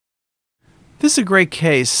This is a great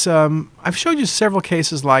case. I've showed you several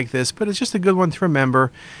cases like this, but it's just a good one to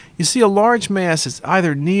remember. You see a large mass, it's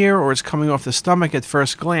either near or it's coming off the stomach at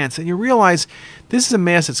first glance, and you realize this is a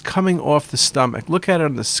mass that's coming off the stomach. Look at it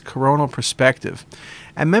on this coronal perspective.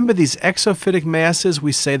 And remember, these exophytic masses,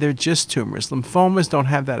 we say they're just tumors. Lymphomas don't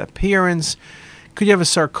have that appearance. Could you have a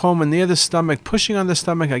sarcoma near the stomach, pushing on the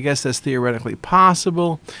stomach? I guess that's theoretically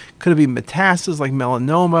possible. Could it be metastasis like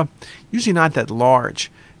melanoma? Usually not that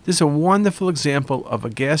large. This is a wonderful example of a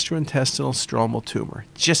gastrointestinal stromal tumor.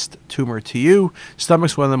 Just tumor to you.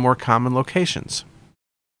 Stomach's one of the more common locations.